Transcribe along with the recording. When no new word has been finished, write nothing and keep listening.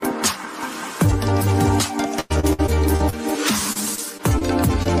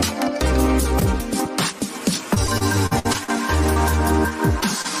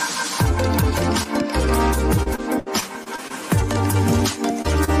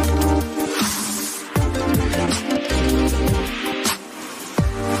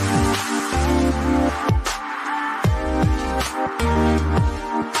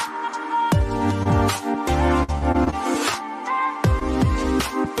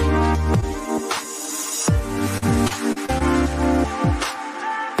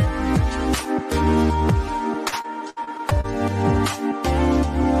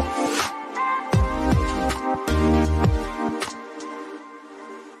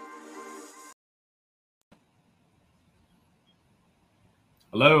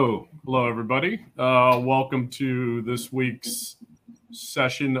Hello, everybody. Welcome to this week's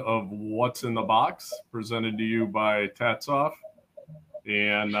session of What's in the Box, presented to you by Tatsoff.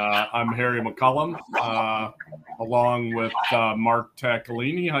 And I'm Harry McCullum, along with Mark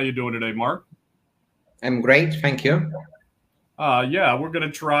Taccolini. How you doing today, Mark? I'm great, thank you. Yeah, we're going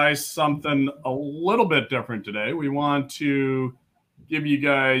to try something a little bit different today. We want to give you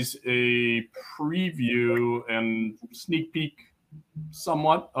guys a preview and sneak peek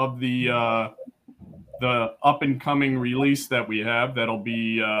somewhat of the up and coming release that we have. That'll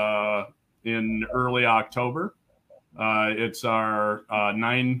be in early October. It's our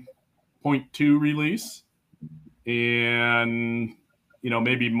 9.2 release, and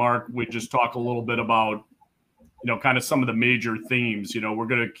maybe Mark, we just talk a little bit about kind of some of the major themes.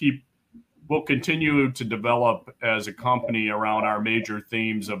 We'll continue to develop as a company around our major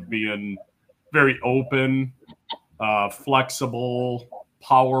themes of being very open, flexible,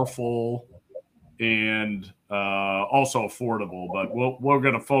 powerful, and also affordable. But we're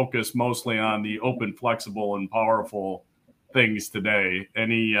going to focus mostly on the open, flexible, and powerful things today.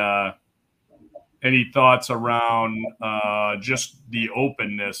 Any thoughts around just the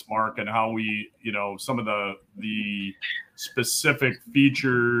openness, Mark, and how we, some of the specific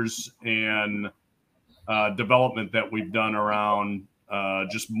features and development that we've done around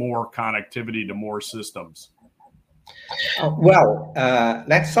just more connectivity to more systems?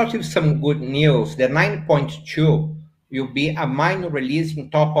 Let's start with some good news. The 9.2 will be a minor release on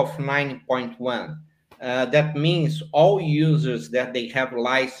top of 9.1. That means all users that they have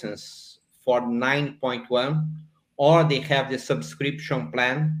license for 9.1 or they have the subscription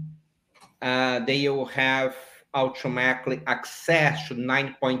plan, they will have automatically access to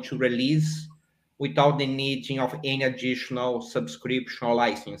 9.2 release without the needing of any additional subscription or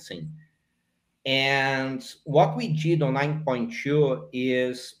licensing. And what we did on 9.2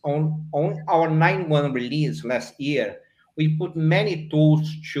 is on our 9.1 release last year, we put many tools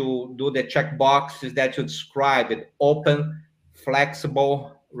to do the checkboxes that you described: open,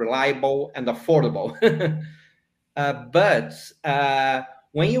 flexible, reliable, and affordable. But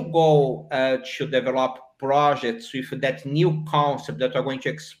when you go to develop projects with that new concept that we're going to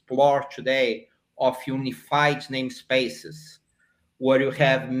explore today of unified namespaces, where you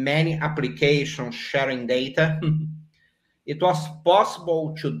have many applications sharing data, it was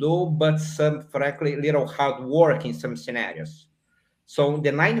possible to do, but frankly, little hard work in some scenarios. So in the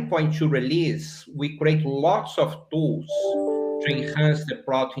 9.2 release, we create lots of tools to enhance the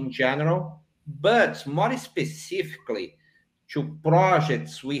product in general, but more specifically to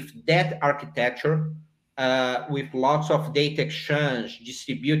projects with that architecture, with lots of data exchange,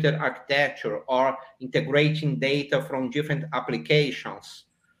 distributed architecture, or integrating data from different applications.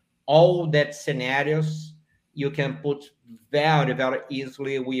 All that scenarios you can put very, very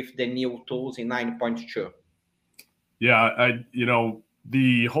easily with the new tools in 9.2. Yeah,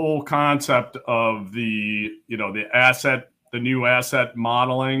 the whole concept of the new asset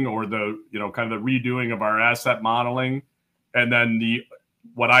modeling, or the kind of the redoing of our asset modeling, and then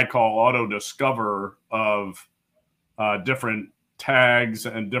what I call auto discover of different tags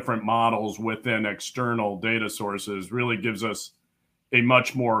and different models within external data sources really gives us a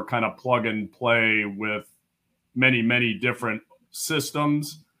much more kind of plug and play with many, many different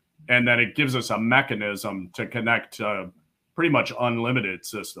systems. And then it gives us a mechanism to connect to pretty much unlimited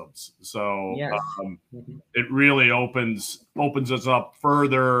systems. So yes. It really opens us up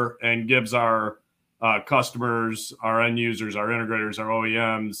further and gives our customers, our end users, our integrators, our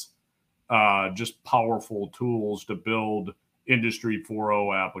OEMs, just powerful tools to build Industry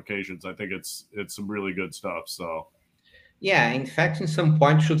 4.0 applications. I think it's some really good stuff. So, yeah, in fact, in some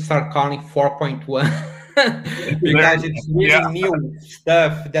point, should start calling 4.1 because it's really new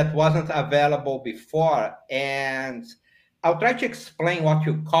stuff that wasn't available before. And I'll try to explain what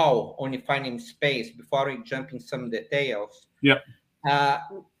you call unified namespace before we jump in some details. Yeah.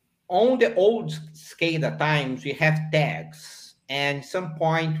 On the old SCADA times, we have tags, and at some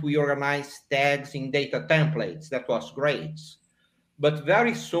point we organized tags in data templates. That was great. But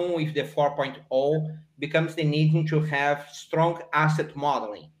very soon with the 4.0 becomes the need to have strong asset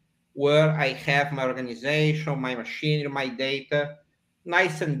modeling, where I have my organization, my machinery, my data,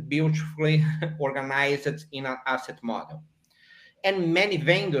 nice and beautifully organized in an asset model. And many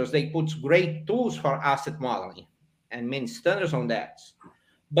vendors, they put great tools for asset modeling and many standards on that.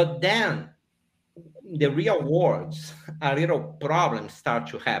 But then the real worlds, a little problems start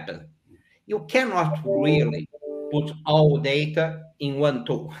to happen. You cannot really put all data in one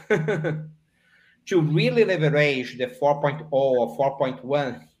tool. To really leverage the 4.0 or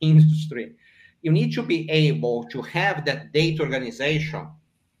 4.1 industry, you need to be able to have that data organization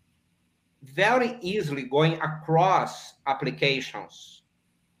very easily going across applications,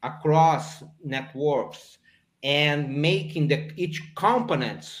 across networks, and making each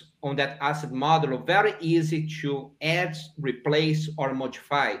components on that asset model very easy to add, replace, or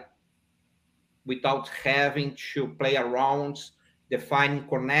modify without having to play around defining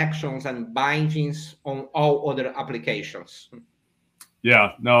connections and bindings on all other applications.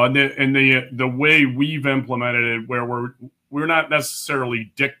 Yeah, no, and the way we've implemented it, where we're not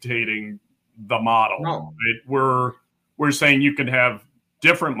necessarily dictating the model. No. Right? We're saying you can have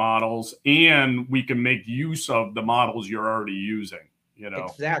different models, and we can make use of the models you're already using. You know,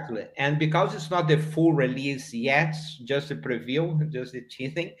 exactly. And because it's not the full release yet, just a preview, just the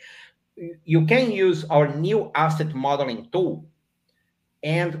teasing, you can use our new asset modeling tool,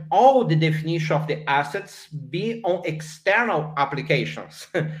 and all the definition of the assets be on external applications.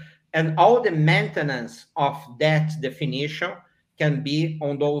 And all the maintenance of that definition can be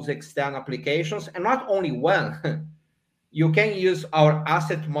on those external applications, and not only one. You can use our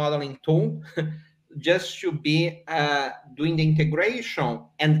asset modeling tool just to be doing the integration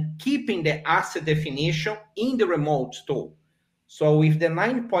and keeping the asset definition in the remote tool. So with the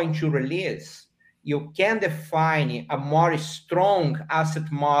 9.2 release, you can define a more strong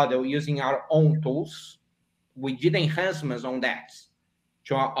asset model using our own tools. We did enhancements on that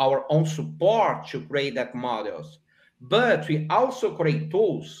to our own support to create that models. But we also create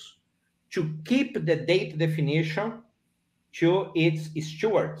tools to keep the data definition to its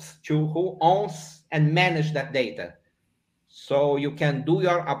stewards, to who owns and manage that data. So you can do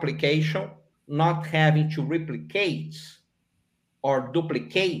your application not having to replicate or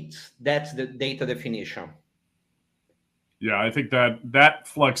duplicate. That's the data definition. Yeah, I think that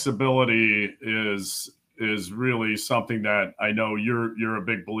flexibility is really something that I know you're a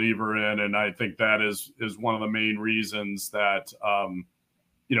big believer in, and I think that is one of the main reasons that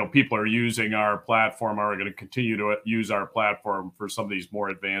people are using our platform, are going to continue to use our platform for some of these more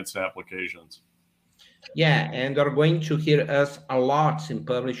advanced applications. Yeah, and they're going to hear us a lot in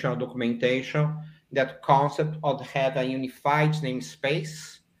publish our documentation, that concept of have a unified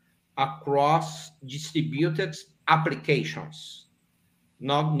namespace across distributed applications,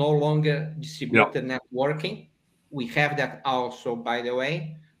 no longer distributed networking. We have that also, by the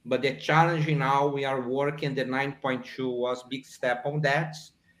way, but the challenge now we are working, the 9.2 was big step on that,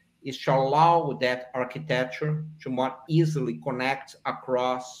 is to allow that architecture to more easily connect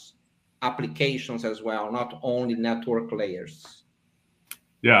across applications as well, not only network layers.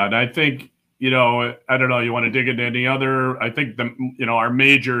 Yeah, and I think, I don't know, you want to dig into any other? I think our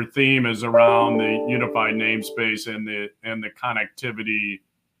major theme is around the unified namespace and the connectivity,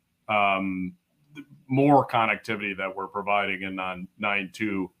 more connectivity that we're providing in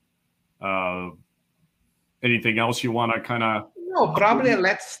 9.2. Anything else you want to kind of? No, probably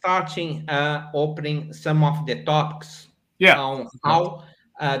let's start opening some of the topics. Yeah. On how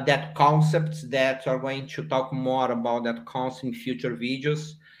that concepts that are going to talk more about that concept in future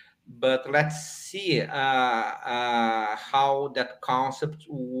videos. But let's see how that concept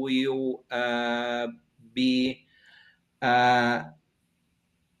will be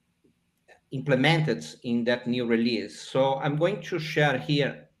implemented in that new release. So I'm going to share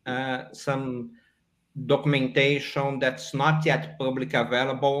here some documentation that's not yet publicly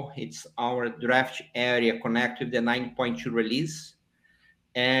available. It's our draft area connected with the 9.2 release.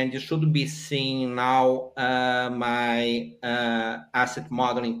 And you should be seeing now my asset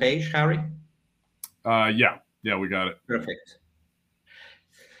modeling page, Harry. Yeah, we got it. Perfect.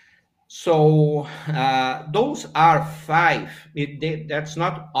 So those are 5. That's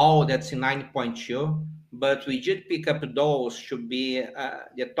not all that's in 9.2, but we did pick up those to be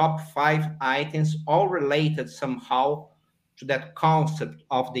the top 5 items, all related somehow to that concept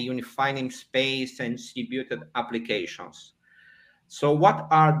of the unified namespace and distributed applications. So what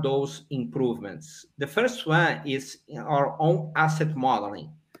are those improvements? The first one is our own asset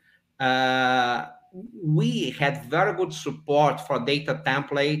modeling. we had very good support for data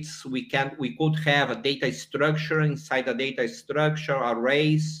templates. We could have a data structure inside a data structure,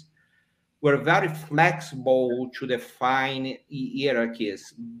 arrays. We're very flexible to define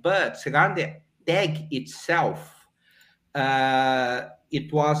hierarchies. But regarding the tag itself,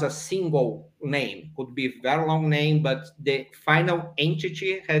 it was a single name. Could be a very long name, but the final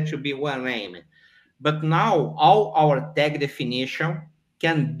entity had to be one name. But now all our tag definition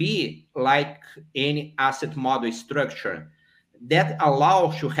can be like any asset model structure that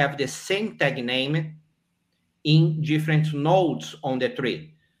allows to have the same tag name in different nodes on the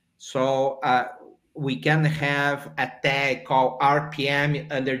tree. So we can have a tag called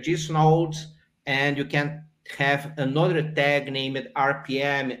RPM under these nodes, and you can have another tag named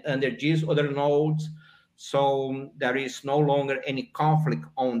RPM under these other nodes. So there is no longer any conflict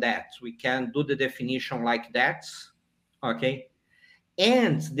on that. We can do the definition like that, okay?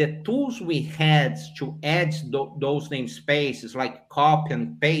 And the tools we had to add those namespaces, like copy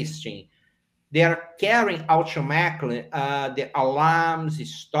and pasting, they are carrying automatically the alarms,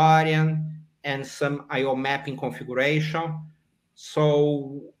 historian, and some IO mapping configuration.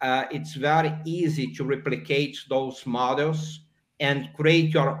 So it's very easy to replicate those models and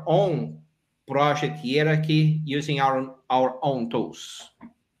create your own project hierarchy using our own tools.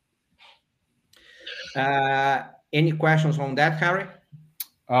 Any questions on that, Harry?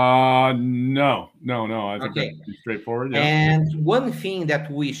 No. I think that's pretty straightforward. Yeah. And one thing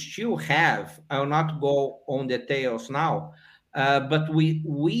that we still have, I will not go on details now, but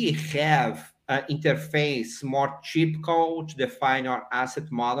we have an interface more typical to define our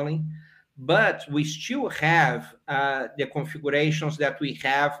asset modeling, but we still have the configurations that we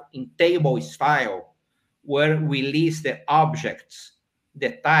have in table style, where we list the objects,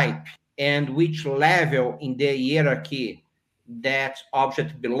 the type, and which level in the hierarchy that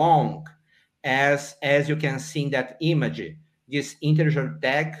object belong. As you can see in that image, this integer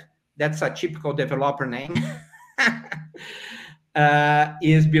tag, that's a typical developer name,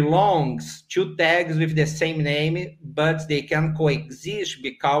 belongs to tags with the same name, but they can coexist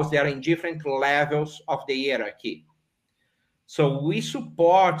because they are in different levels of the hierarchy. So we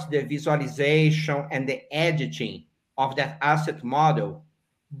support the visualization and the editing of that asset model,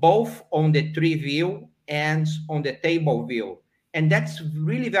 both on the tree view and on the table view. And that's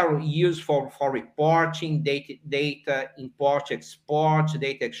really very useful for reporting, data import, export,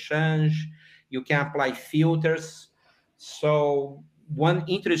 data exchange. You can apply filters. So one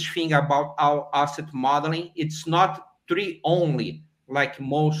interesting thing about our asset modeling, it's not tree only, like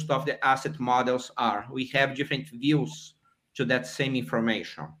most of the asset models are. We have different views to that same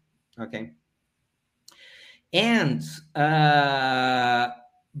information, okay? And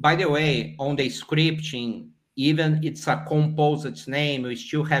by the way, on the scripting, even it's a composite name, we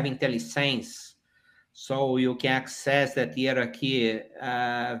still have IntelliSense. So you can access that hierarchy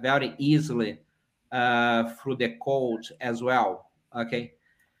very easily through the code as well, okay?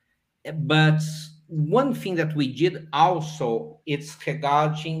 But one thing that we did also, it's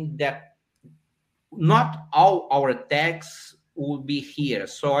regarding that not all our tags will be here.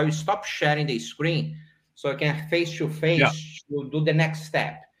 So I will stop sharing the screen so I can face-to-face to do the next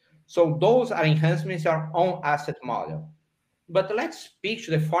step. So those are enhancements to our own asset model. But let's speak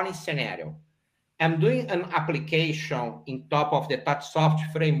to the following scenario. I'm doing an application in top of the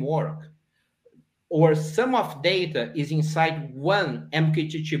TouchSoft framework, or some of data is inside one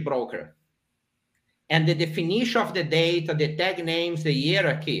MQTT broker. And the definition of the data, the tag names, the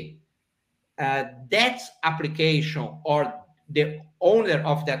hierarchy, that application or the owner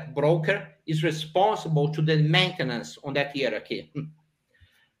of that broker is responsible to the maintenance on that hierarchy.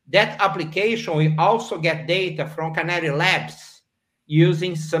 That application will also get data from Canary Labs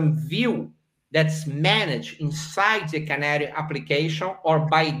using some view that's managed inside the Canary application or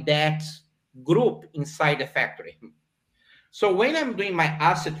by that group inside the factory. So when I'm doing my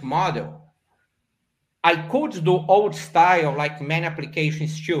asset model, I could do old style like many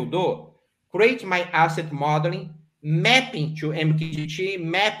applications still do, create my asset modeling, mapping to MQTT,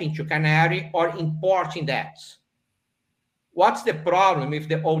 mapping to Canary, or importing that. What's the problem with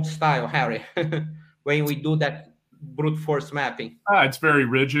the old style, Harry, when we do that brute force mapping? It's very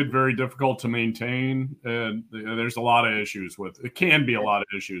rigid, very difficult to maintain, and there's a lot of issues with it. It can be a lot of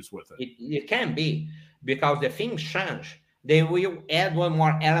issues with it. It can be, because the things change. They will add one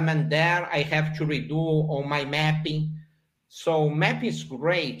more element there. I have to redo on my mapping. So mapping is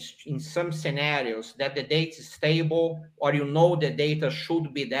great in some scenarios that the data is stable, or you know the data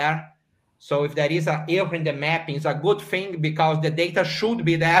should be there. So if there is an error in the mapping, it's a good thing because the data should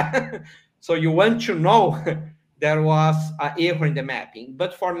be there. So you want to know there was an error in the mapping.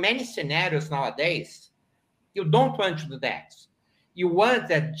 But for many scenarios nowadays, you don't want to do that. You want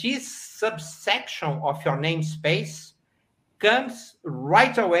that this subsection of your namespace comes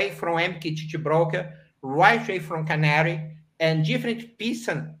right away from MQTT broker, right away from Canary, and different pieces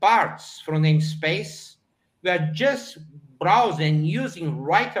and parts from namespace. We are just browsing and using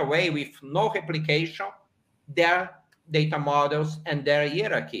right away with no replication their data models and their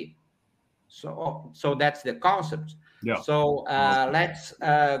hierarchy. So that's the concept. Yeah. So let's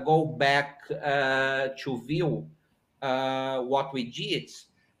go back to view what we did.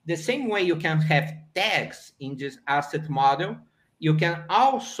 The same way you can have tags in this asset model, you can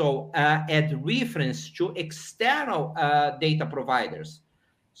also add reference to external data providers.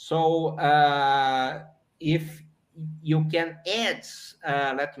 So if you can add,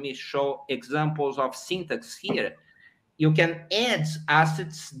 let me show examples of syntax here. You can add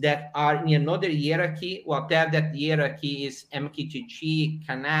assets that are in another hierarchy, whatever that hierarchy is, MQTT,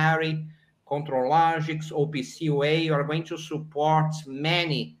 Canary, ControlLogix, OPC UA. You are going to support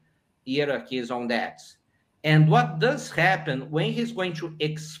many hierarchies on that. And what does happen when he's going to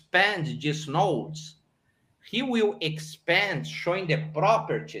expand these nodes, he will expand showing the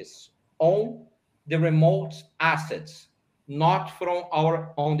properties on the remote assets, not from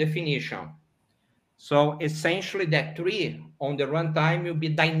our own definition. So essentially that tree on the runtime will be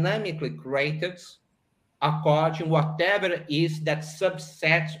dynamically created according whatever is that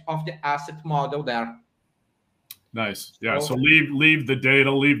subset of the asset model there. Nice. Yeah. So leave the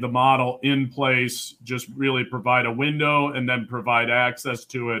data, leave the model in place, just really provide a window and then provide access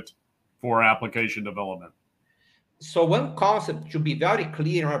to it for application development. So one concept to be very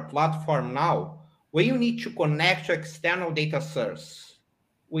clear on our platform now, when you need to connect to external data source,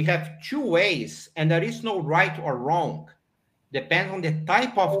 we have two ways, and there is no right or wrong. Depends on the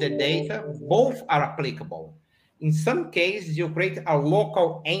type of the data, both are applicable. In some cases, you create a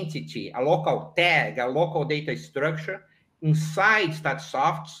local entity, a local tag, a local data structure inside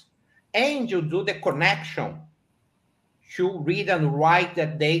Statsoft, and you do the connection to read and write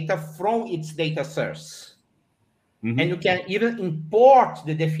that data from its data source. Mm-hmm. And you can even import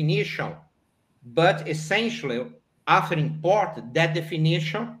the definition, but essentially, after import that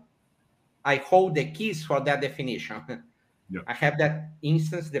definition, I hold the keys for that definition. Yeah. I have that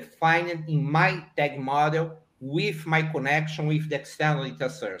instance defined in my tag model with my connection with the external data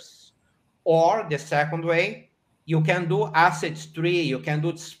source. Or the second way, you can do assets tree, you can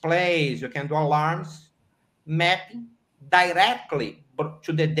do displays, you can do alarms, mapping directly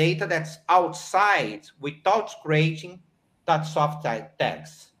to the data that's outside without creating Statsoft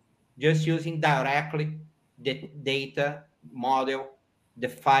tags, just using directly the data model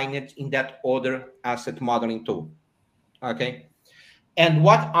defined in that other asset modeling tool. Okay. And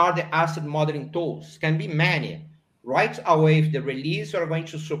what are the asset modeling tools? Can be many. Right away, with the release, we're going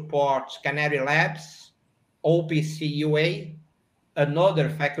to support Canary Labs, OPC UA, another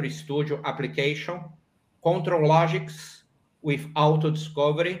Factory Studio application, ControlLogix with Auto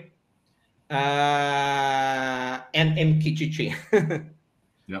Discovery, and MQTT.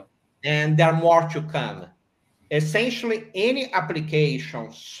 Yep. And there are more to come. Essentially, any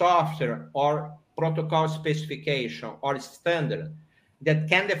application, software, or protocol specification or standard that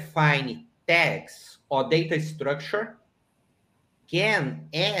can define tags or data structure can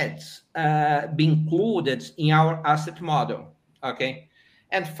be included in our asset model, okay?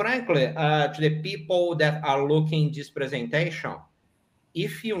 And frankly, to the people that are looking at this presentation,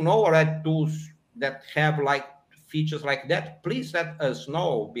 if you know already tools that have like features like that, please let us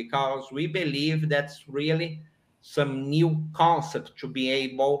know, because we believe that's really some new concept to be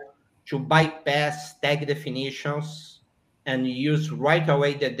able to bypass tag definitions and use right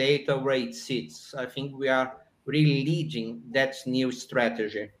away the data where it sits. I think we are really leading that new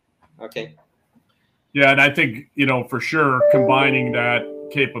strategy. Okay. Yeah, and I think, for sure, combining that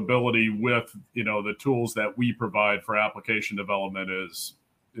capability with, the tools that we provide for application development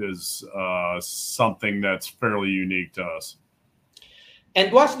is something that's fairly unique to us.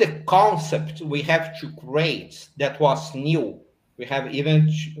 And what's the concept we have to create that was new? We have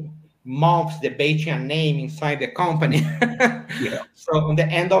even months debating a name inside the company. Yeah. So on the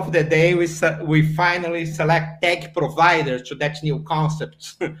end of the day, we finally select tag providers to that new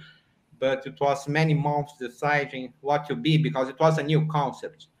concept. But it was many months deciding what to be, because it was a new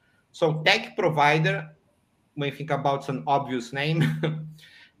concept. So tag provider, when you think about an obvious name,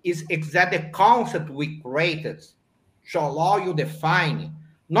 is exactly the concept we created to allow you define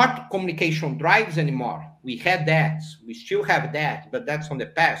not communication drives anymore. We had that, we still have that, but that's on the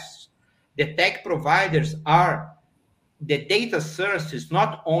past. The tag providers are the data source is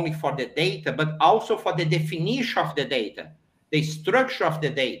not only for the data, but also for the definition of the data, the structure of the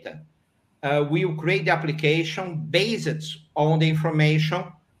data. We will create the application based on the information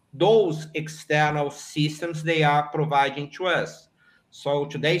those external systems they are providing to us. So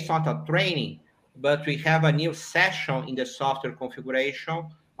today it's not a training, but we have a new session in the software configuration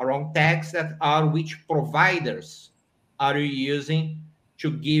around tags that are which providers are you using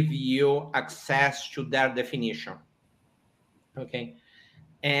to give you access to their definition. Okay.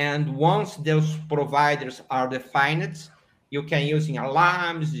 And once those providers are defined, you can using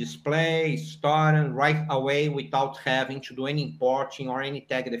alarms, display, store, and right away without having to do any importing or any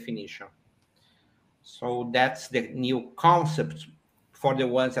tag definition. So that's the new concept for the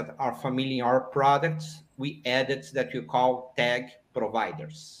ones that are familiar in our products. We added that we call tag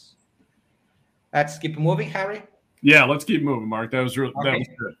providers. Let's keep moving, Harry. Yeah, let's keep moving, Mark. That was good.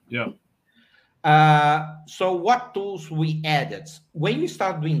 Yeah. So what tools we added? When you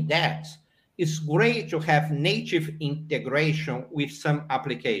start doing that, it's great to have native integration with some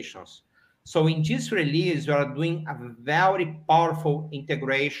applications. So in this release, we are doing a very powerful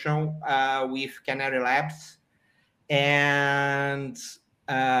integration with Canary Labs. And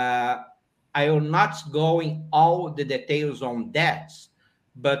I will not go in all the details on that,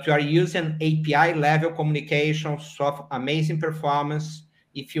 but we are using API level communications of amazing performance.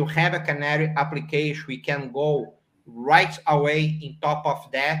 If you have a Canary application, we can go right away in top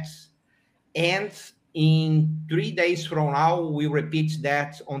of that. And in 3 days from now, we repeat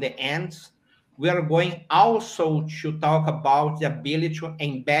that on the end. We are going also to talk about the ability to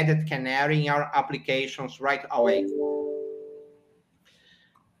embed Canary in our applications right away.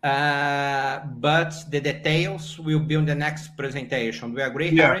 But the details will be in the next presentation. Do you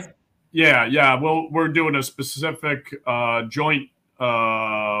agree, Harry? Yeah. Well, we're doing a specific joint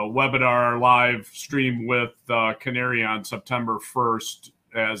webinar live stream with Canary on September 1st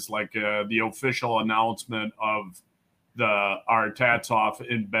as like the official announcement of our TatsOff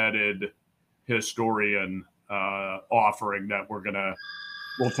embedded historian offering that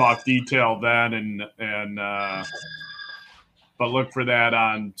we'll talk detail then and but look for that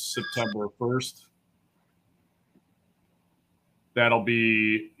on September 1st. That'll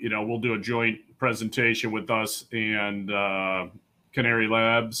be, we'll do a joint presentation with us and Canary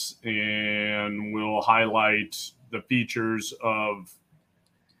Labs, and we'll highlight the features of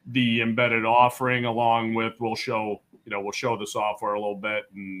the embedded offering along with we'll show the software a little bit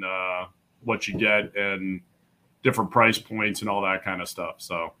and what you get and different price points and all that kind of stuff.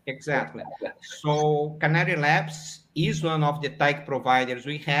 So exactly. So Canary Labs is one of the tech providers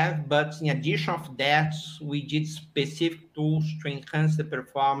we have, but in addition of that, we did specific tools to enhance the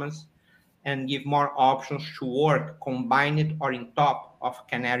performance and give more options to work combined or in top of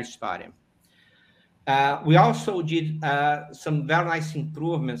Canary Studio. We also did some very nice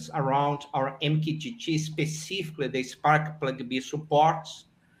improvements around our MQTT, specifically the Spark Plug-B supports.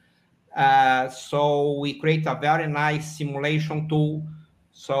 So we create a very nice simulation tool.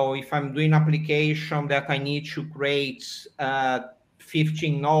 So if I'm doing application that I need to create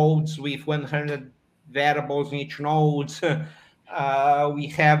 15 nodes with 100 variables in each node, we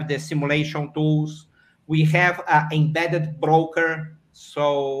have the simulation tools. We have an embedded broker.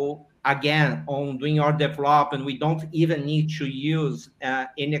 So again, on doing our development, we don't even need to use an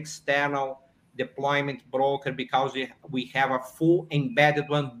external deployment broker because we have a full embedded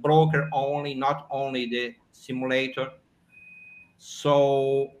one broker only, not only the simulator.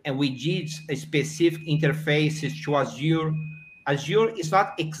 So, and we did a specific interfaces to Azure. Azure is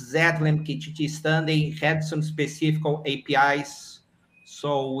not exactly MQTT standard. They had some specific APIs.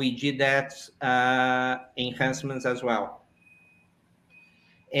 So we did that enhancements as well.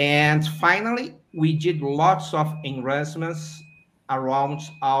 And finally, we did lots of enhancements around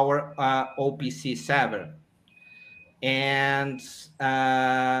our OPC server. And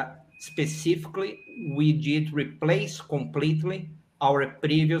specifically, we did replace completely our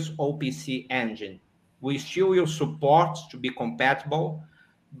previous OPC engine. We still will support to be compatible,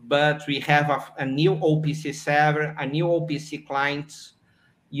 but we have a new OPC server, a new OPC client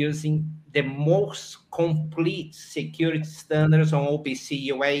using the most complete security standards on OPC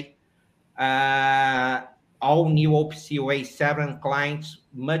UA. All new OPC UA 7 clients,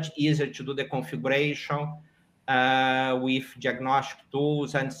 much easier to do the configuration with diagnostic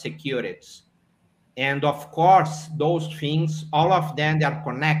tools and securities. And of course, those things, all of them, they are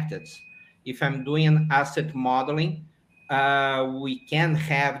connected. If I'm doing asset modeling, we can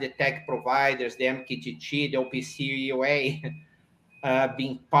have the tech providers, the MQTT, the OPC UA,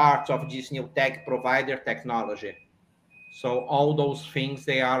 being part of this new tech provider technology. So all those things,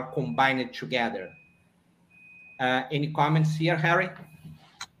 they are combined together. Any comments here, Harry?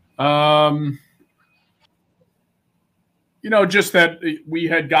 Just that we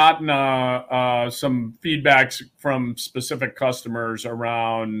had gotten some feedbacks from specific customers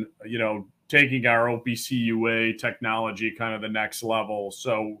around, taking our OPC UA technology kind of the next level.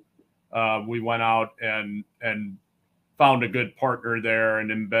 So we went out and found a good partner there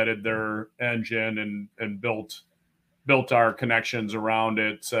and embedded their engine and built our connections around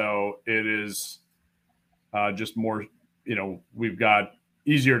it. So it is just more, we've got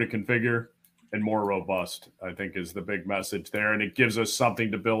easier to configure and more robust, I think, is the big message there. And it gives us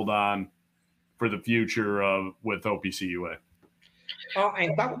something to build on for the future with OPC UA. Oh,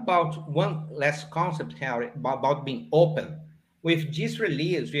 and talk about one last concept, Harry, about being open. With this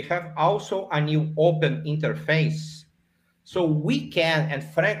release, we have also a new open interface. So we can, and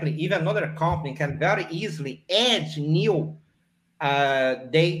frankly, even another company can very easily add new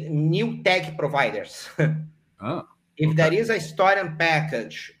tech providers. Oh. If there is a Storium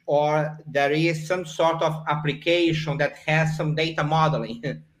package or there is some sort of application that has some data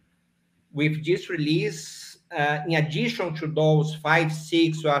modeling, with this release, in addition to those 5,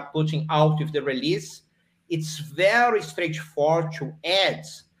 6 we are putting out with the release, it's very straightforward to add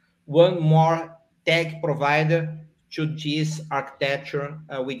one more tech provider to this architecture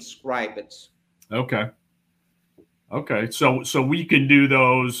we described. Okay. So we can do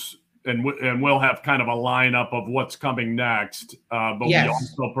those. And we'll have kind of a lineup of what's coming next, but yes, we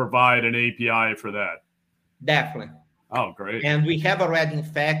also provide an API for that. Definitely. Oh, great. And we have already, in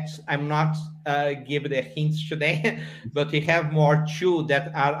fact, I'm not giving the hints today, but we have more too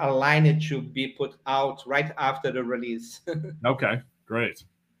that are aligned to be put out right after the release. Okay, great.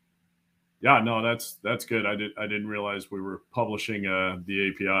 Yeah, no, that's good. I didn't realize we were publishing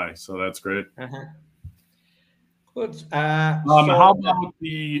the API, so that's great. Good. How about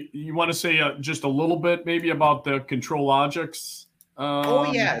you want to say just a little bit maybe about the ControlLogix?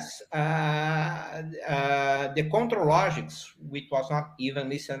 Yes. The ControlLogix, which was not even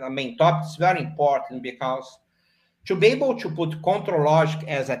listed on the main topic, is very important because to be able to put ControlLogix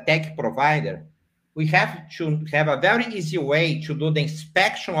as a tech provider, we have to have a very easy way to do the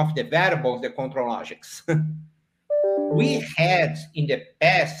inspection of the variables, the ControlLogix. We had in the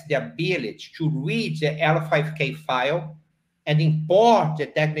past the ability to read the L5K file and import the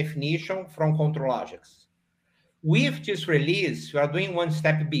tag definition from ControlLogix. With this release, we are doing one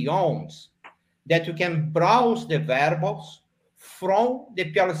step beyond that. You can browse the variables from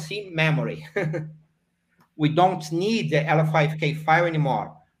the PLC memory. We don't need the L5K file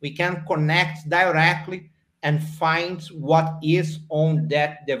anymore. We can connect directly and find what is on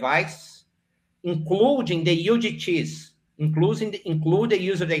that device, including the UDTs, include the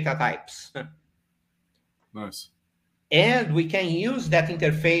user data types. Nice. And we can use that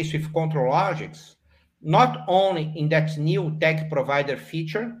interface with ControlLogix, not only in that new tech provider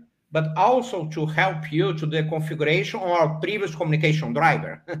feature, but also to help you to the configuration on our previous communication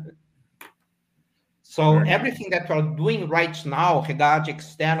driver. So everything that we're doing right now regarding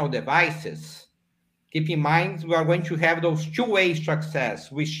external devices, keep in mind we are going to have those 2 ways to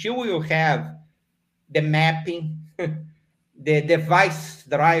access. We still will have the mapping, the device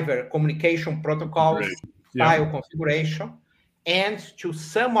driver communication protocols, style configuration, and to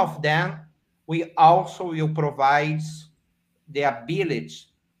some of them, we also will provide the ability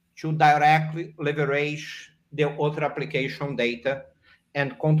to directly leverage the other application data.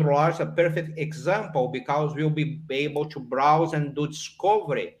 And ControlLogix is a perfect example because we'll be able to browse and do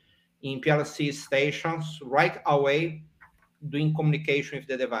discovery in PLC stations right away, doing communication with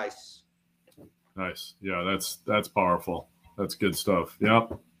the device. Nice. Yeah, that's powerful. That's good stuff.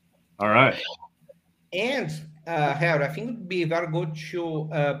 Yep. All right. And Harry, I think it would be very good to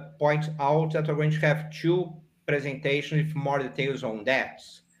point out that we're going to have 2 presentations with more details on that.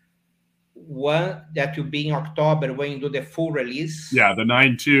 One that will be in October when you do the full release. Yeah, the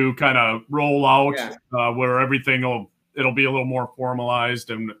 9.2 kind of rollout where everything it'll be a little more formalized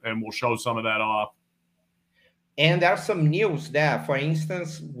and we'll show some of that off. And there are some news there. For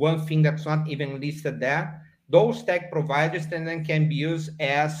instance, one thing that's not even listed there, those tech providers then can be used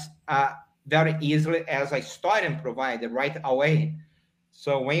as very easily as a Storium provider right away.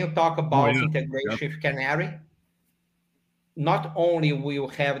 So when you talk about integration with Canary, not only will you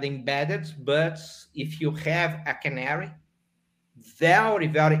have the embedded, but if you have a Canary, very,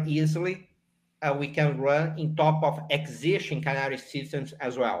 very easily, we can run in top of existing Canary systems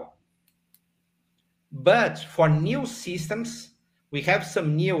as well. But for new systems, we have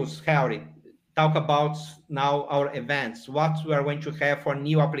some news, Harry. Talk about now our events. What we are going to have for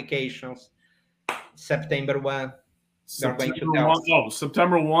new applications. September 1.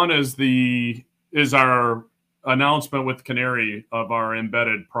 September 1 is our announcement with Canary of our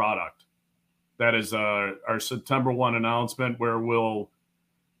embedded product. That is our September 1 announcement, where we'll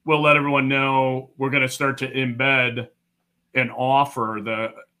let everyone know we're going to start to embed and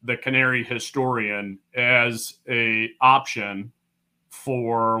offer the Canary Historian as a option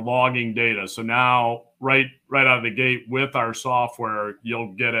for logging data. So now, right out of the gate with our software,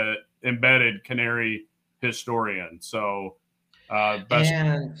 you'll get an embedded Canary Historian. So best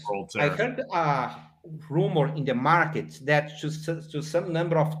And world I there. heard a rumor in the market that to some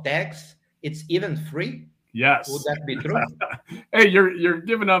number of tags, it's even free. Yes. Would that be true? Hey, you're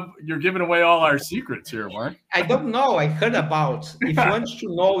giving away all our secrets here, Mark. I don't know. I heard about. If you want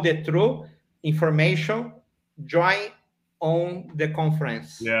to know the true information, join on the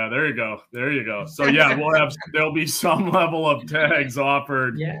conference. Yeah, there you go. There you go. So yeah, there'll be some level of tags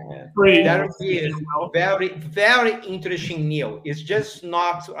offered. Yeah, free. That would be very, very interesting, Neil. It's just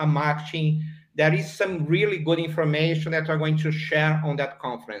not a marketing. There is some really good information that we're going to share on that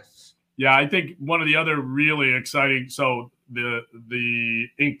conference. Yeah, I think one of the other really exciting, so the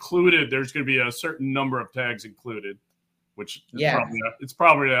included, there's going to be a certain number of tags included, which it's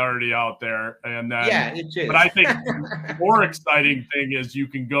probably already out there. And then, yeah, it is. But I think the more exciting thing is you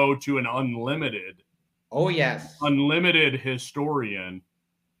can go to an unlimited. Oh, yes. Unlimited historian,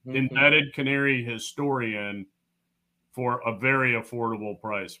 embedded Canary Historian for a very affordable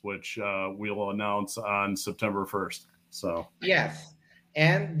price, which we'll announce on September 1st. So yes.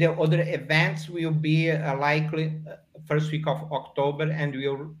 And the other events will be likely first week of October, and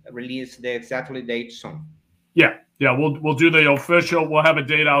we'll release the exactly date soon. Yeah, we'll do the official. We'll have a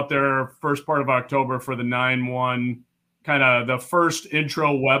date out there first part of October for the 9/1, kind of the first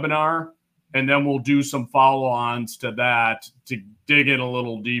intro webinar, and then we'll do some follow-ons to that to dig in a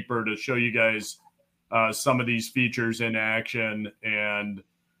little deeper to show you guys some of these features in action and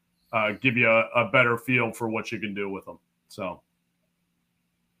give you a better feel for what you can do with them. So.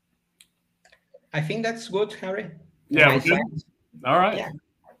 I think that's good, Harry. Yeah. All right. Yeah.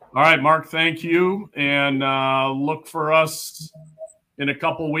 All right, Mark, thank you. And look for us in a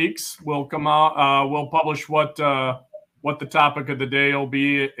couple weeks. We'll come out, we'll publish what the topic of the day will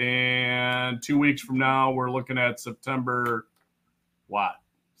be. And 2 weeks from now, we're looking at September 8th.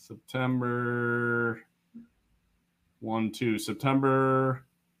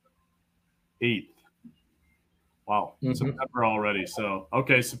 Wow, September already. So,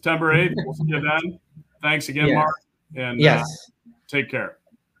 okay, September 8th. We'll see you then. Thanks again, Mark. And yes, take care.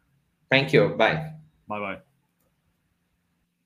 Thank you. Bye. Bye-bye.